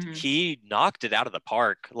 And mhm. he knocked it out of the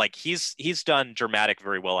park. Like he's done dramatic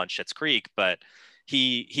very well on Schitt's Creek, but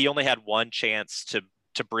he only had one chance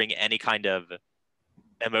to bring any kind of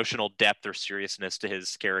emotional depth or seriousness to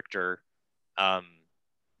his character, um,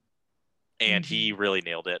 and he Mhm. really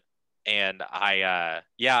nailed it. And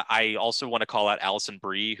yeah, I also want to call out Alison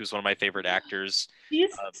Brie, who's one of my favorite actors.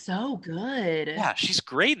 He's Um, so good. yeah, she's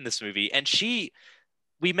great in this movie, and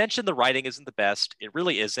we mentioned the writing isn't the best. It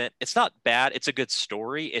really isn't. It's not bad. It's a good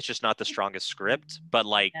story. It's just not the strongest script. But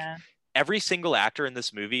like Yeah. every single actor in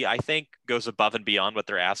this movie, I think, goes above and beyond what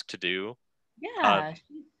they're asked to do. Um, Yeah.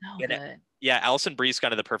 Oh, And good. yeah, Alison Brie's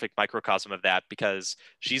kind of the perfect microcosm of that because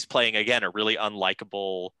she's playing again a really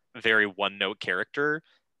unlikable, very one-note character,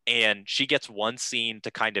 and she gets one scene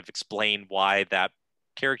to kind of explain why that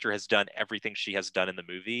character has done everything she has done in the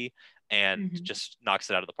movie and Mhm. just knocks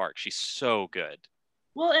it out of the park. She's so good.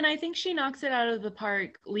 Well, and I think she knocks it out of the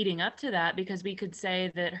park leading up to that because we could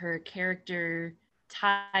say that her character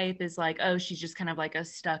type is like, oh, she's just kind of like a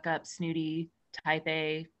stuck up, snooty type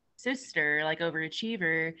A sister, like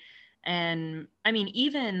overachiever. And I mean,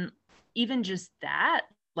 even just that,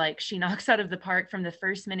 like she knocks out of the park from the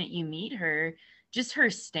first minute you meet her, just her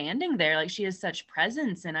standing there, like she has such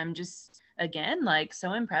presence. And I'm just again like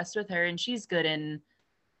so impressed with her. And she's good in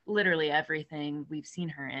literally everything we've seen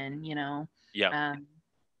her in, you know. Yeah. Um,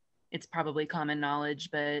 it's probably common knowledge,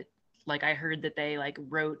 but like I heard that they like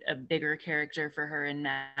wrote a bigger character for her in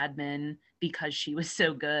Mad Men because she was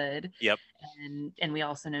so good. Yep. And we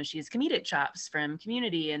also know she has comedic chops from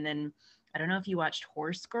Community. And then I don't know if you watched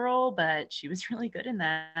Horse Girl, but she was really good in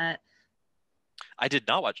that. I did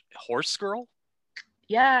not watch Horse Girl.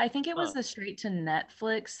 Yeah, I think it Huh. was a straight to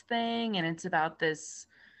Netflix thing, and it's about this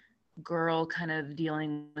girl kind of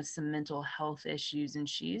dealing with some mental health issues, and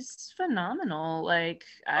she's phenomenal. Like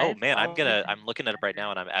Oh I've man, always I'm looking at it right now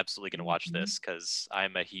and I'm absolutely gonna watch Mhm. this because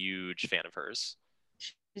I'm a huge fan of hers.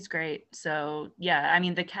 She's great. So yeah, I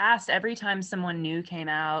mean the cast, every time someone new came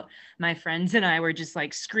out, my friends and I were just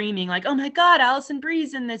like screaming, like, oh my God, Alison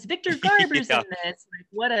Brie's in this, Victor Garber's in Yeah. this. Like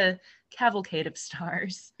what a cavalcade of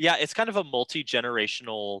stars. Yeah, it's kind of a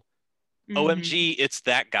multi-generational Mm-hmm. OMG, it's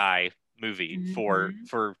that guy movie Mm-hmm.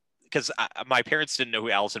 for because my parents didn't know who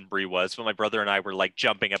Alison Brie was, but my brother and I were like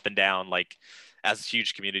jumping up and down like as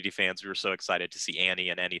huge Community fans. We were so excited to see Annie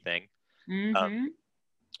and anything. Um, Mm-hmm.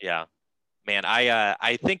 yeah, man,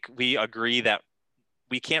 I think we agree that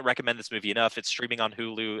we can't recommend this movie enough. It's streaming on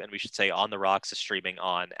Hulu, and we should say On the Rocks is streaming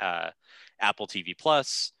on Apple TV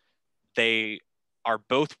Plus. They are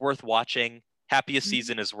both worth watching. Happiest Mm-hmm.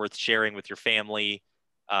 Season is worth sharing with your family.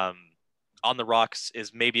 Um, on the Rocks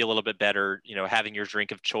is maybe a little bit better, you know, having your drink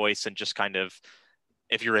of choice and just kind of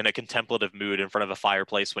if you're in a contemplative mood in front of a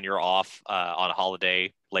fireplace when you're off on a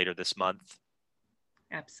holiday later this month.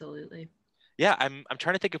 Absolutely. Yeah, I'm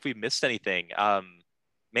trying to think if we missed anything.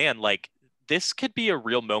 Man, like this could be a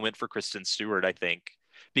real moment for Kristen Stewart, I think,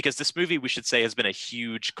 because this movie we should say has been a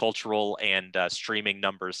huge cultural and streaming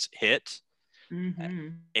numbers hit, Mm-hmm.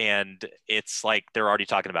 and it's like they're already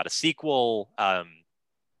talking about a sequel.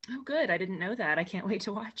 Oh, good. I didn't know that. I can't wait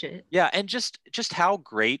to watch it. Yeah, and just how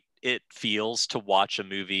great it feels to watch a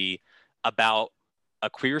movie about a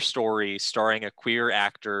queer story starring a queer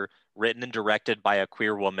actor, written and directed by a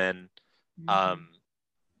queer woman. Mm-hmm. Um,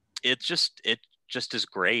 it just is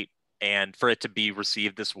great, and for it to be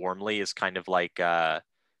received this warmly is kind of like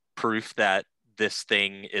proof that this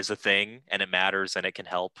thing is a thing and it matters and it can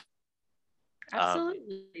help. Um,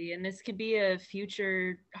 Absolutely. And this could be a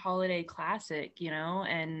future holiday classic, you know,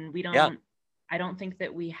 and yeah, I don't think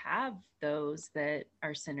that we have those that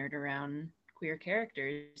are centered around queer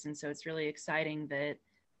characters. And so it's really exciting that,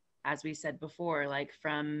 as we said before, like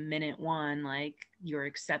from minute one, like you're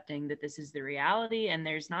accepting that this is the reality and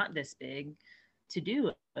there's not this big to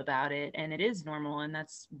do about it. And it is normal. And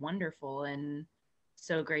that's wonderful and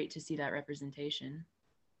so great to see that representation.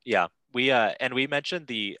 yeah. We mentioned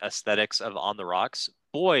the aesthetics of On the Rocks.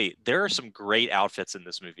 Boy, there are some great outfits in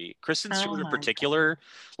this movie. Kristen Oh Stewart in my God. particular,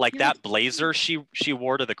 like He looks that blazer she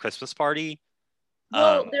wore to the Christmas party.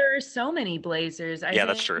 Well, Um, there are so many blazers. I yeah,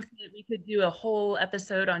 that's think true. that we could do a whole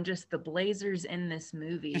episode on just the blazers in this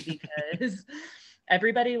movie because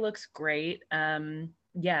everybody looks great.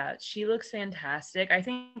 Yeah, she looks fantastic. I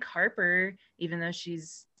think Harper, even though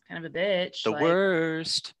she's kind of a bitch, The like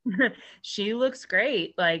worst. she looks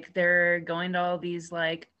great. Like they're going to all these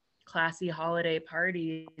like classy holiday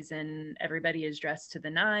parties and everybody is dressed to the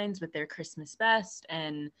nines with their Christmas best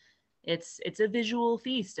and it's a visual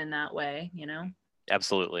feast in that way, you know?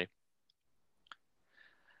 Absolutely.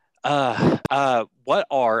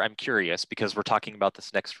 I'm curious because we're talking about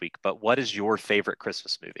this next week, but what is your favorite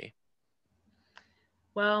Christmas movie?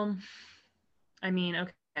 Well, I mean,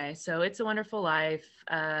 okay, so It's a Wonderful Life.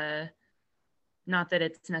 Not that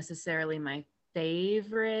it's necessarily my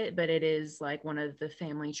favorite, but it is like one of the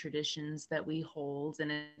family traditions that we hold.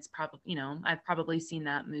 And it's probably, you know, I've probably seen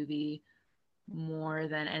that movie more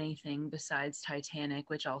than anything besides Titanic,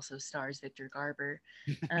 which also stars Victor Garber.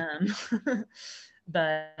 Um,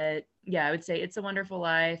 but yeah, I would say It's a Wonderful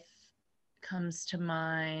Life comes to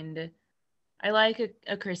mind. I like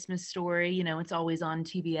a Christmas story. You know, it's always on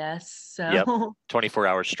TBS. Yep. So, 24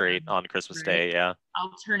 hours straight on Christmas right. Day. Yeah.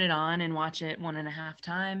 I'll turn it on and watch it one and a half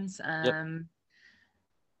times. Yep.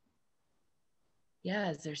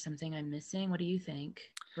 Yeah, is there something I'm missing? What do you think?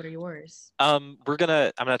 What are yours? I'm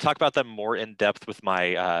gonna talk about them more in depth with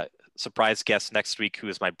my surprise guest next week, who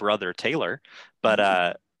is my brother Taylor. But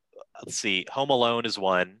Ooh. let's see, Home Alone is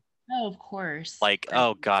one. Oh, of course. Like, Great.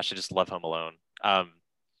 oh gosh, I just love Home Alone.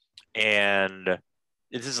 And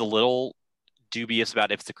this is a little dubious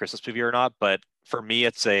about if it's a Christmas movie or not, but for me,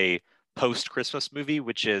 it's a post-Christmas movie,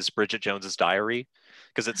 which is Bridget Jones's Diary,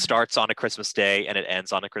 because it starts on a Christmas day and it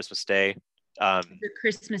ends on a Christmas day. It's a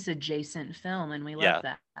Christmas adjacent film, and we love Yeah,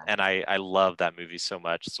 that. and I love that movie so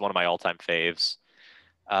much. It's one of my all-time faves.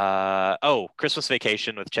 Christmas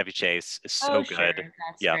Vacation with Chevy Chase is Oh, so good. sure.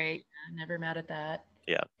 That's Yeah, great. Never mad at that.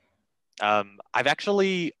 yeah. I've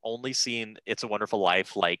actually only seen It's a Wonderful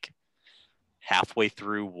Life like halfway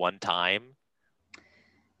through one time.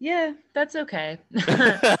 Yeah, that's okay.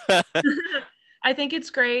 I think it's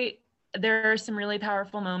great. There are some really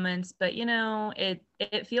powerful moments, but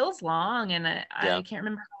it feels long, and Yeah. I can't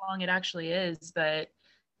remember how long it actually is, but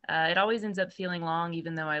it always ends up feeling long,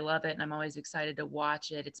 even though I love it and I'm always excited to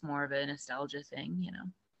watch it. It's more of a nostalgia thing.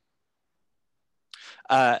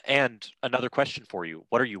 And another question for you.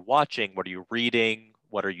 What are you watching? What are you reading?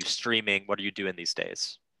 What are you streaming? What are you doing these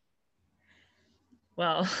days?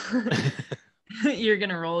 Well, you're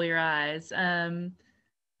gonna roll your eyes.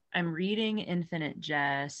 I'm reading Infinite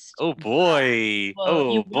Jest. Oh boy. Well,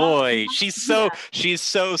 Oh you boy. want She's to do so that. she's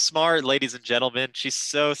so smart, ladies and gentlemen. She's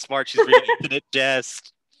so smart. She's reading Infinite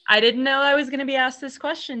Jest. I didn't know I was going to be asked this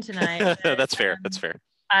question tonight, but That's fair. That's fair.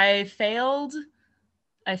 I failed.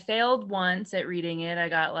 I failed once at reading it. I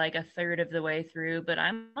got like a third of the way through, but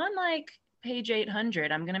I'm on like page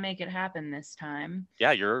 800. I'm going to make it happen this time.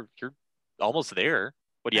 Yeah, you're almost there.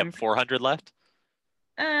 What do you have? I'm 400 left?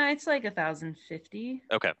 it's like 1,050.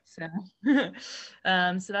 Okay. So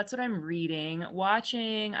so that's what I'm reading.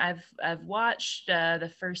 Watching, I've watched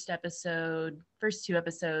the first two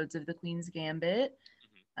episodes of The Queen's Gambit.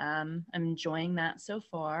 I'm enjoying that so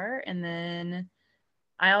far. And then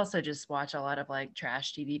I also just watch a lot of like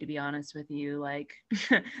trash TV, to be honest with you, like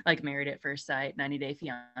like Married at First Sight, 90 Day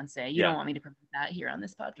Fiance. You Yeah. don't want me to promote that here on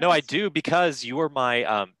this No, I podcast. do because you are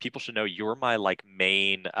my people should know you're my like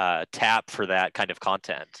main tap for that kind of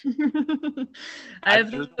content. I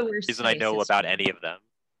have You're the the worst reason I taste. know It's about any of them.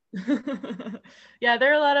 yeah,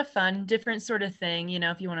 they're a lot of fun. Different sort of thing,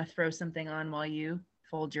 if you want to throw something on while you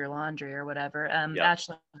fold your laundry or whatever. Yep.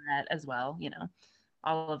 Bachelorette as well,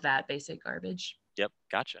 all of that basic garbage. Yep.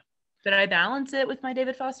 Gotcha. But I balance it with my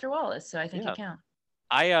David Foster Wallace, so I think Yeah. it counts.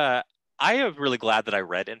 I uh I am really glad that I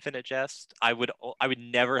read Infinite Jest. I would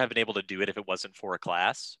never have been able to do it if it wasn't for a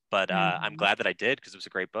class, but I'm Mhm. glad that I did because it was a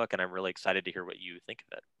great book and I'm really excited to hear what you think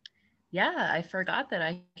of it. Yeah, I forgot that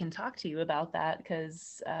I can talk to you about that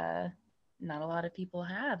because not a lot of people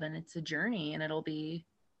have, and it's a journey, and it'll be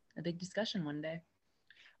a big discussion one day.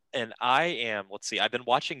 And let's see, I've been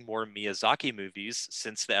watching more Miyazaki movies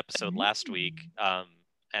since the episode last week. Mm.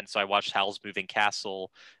 And so I watched Howl's Moving Castle,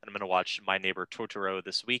 and I'm going to watch My Neighbor Totoro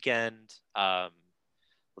this weekend.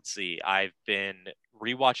 Let's see, I've been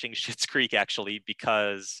rewatching Schitt's Creek actually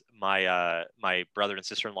because my brother and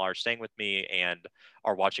sister-in-law are staying with me and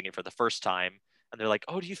are watching it for the first time. And they're like,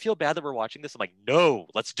 "Oh, do you feel bad that we're watching this?" I'm like, "No,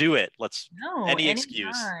 let's do it. Let's No, any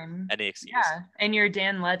excuse, anytime. any excuse." Yeah, and your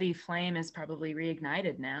Dan Levy flame is probably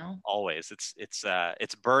reignited now. Always,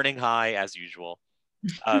 it's burning high as usual.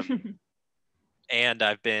 Um, and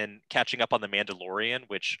I've been catching up on The Mandalorian,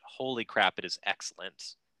 which holy crap, it is excellent.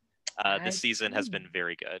 This I season has see. been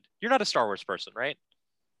very good. You're not a Star Wars person, right?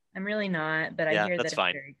 I'm really not, but I Yeah, hear that's that it's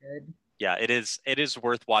fine. very good. Yeah, it is. It is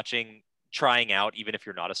worth watching, trying out, even if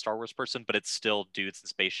you're not a Star Wars person. But it's still dudes and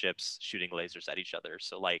spaceships shooting lasers at each other.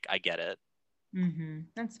 So like, I get it.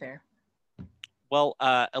 That's fair. Well,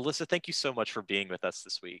 Alyssa, thank you so much for being with us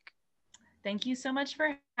this week. Thank you so much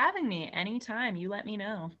for having me. Anytime, you let me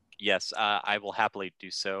know. Yes, I will happily do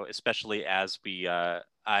so, especially as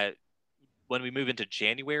when we move into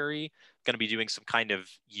January, going to be doing some kind of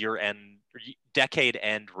year end, decade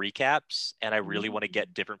end recaps, and I really Ooh. want to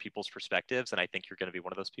get different people's perspectives, and I think you're going to be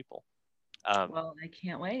one of those people. Um, Well, I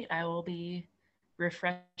can't wait. I will be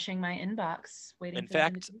refreshing my inbox, waiting in for that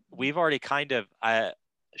fact, invitation. we've already kind of.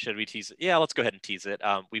 Should we tease it? Yeah, let's go ahead and tease it.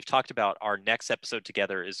 We've talked about our next episode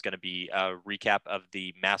together is going to be a recap of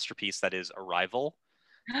the masterpiece that is Arrival.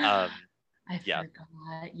 Um, I yeah.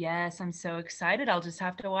 forgot. Yes, I'm so excited. I'll just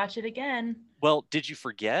have to watch it again. Well, did you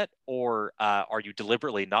forget, or are you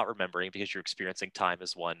deliberately not remembering because you're experiencing time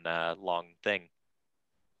as one long thing?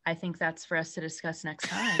 I think that's for us to discuss next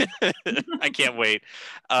time. I can't wait.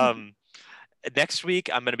 Um, next week,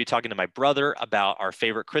 I'm going to be talking to my brother about our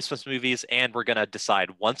favorite Christmas movies, and we're going to decide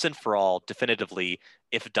once and for all, definitively,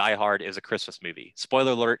 if Die Hard is a Christmas movie.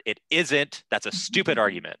 Spoiler alert, it isn't. That's a stupid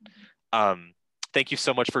argument. Thank you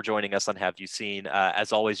so much for joining us on Have You Seen?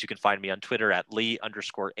 As always, you can find me on Twitter at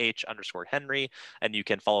Lee_H_Henry, and you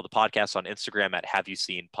can follow the podcast on Instagram at Have You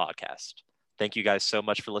Seen Podcast. Thank you guys so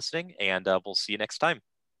much for listening, and we'll see you next time.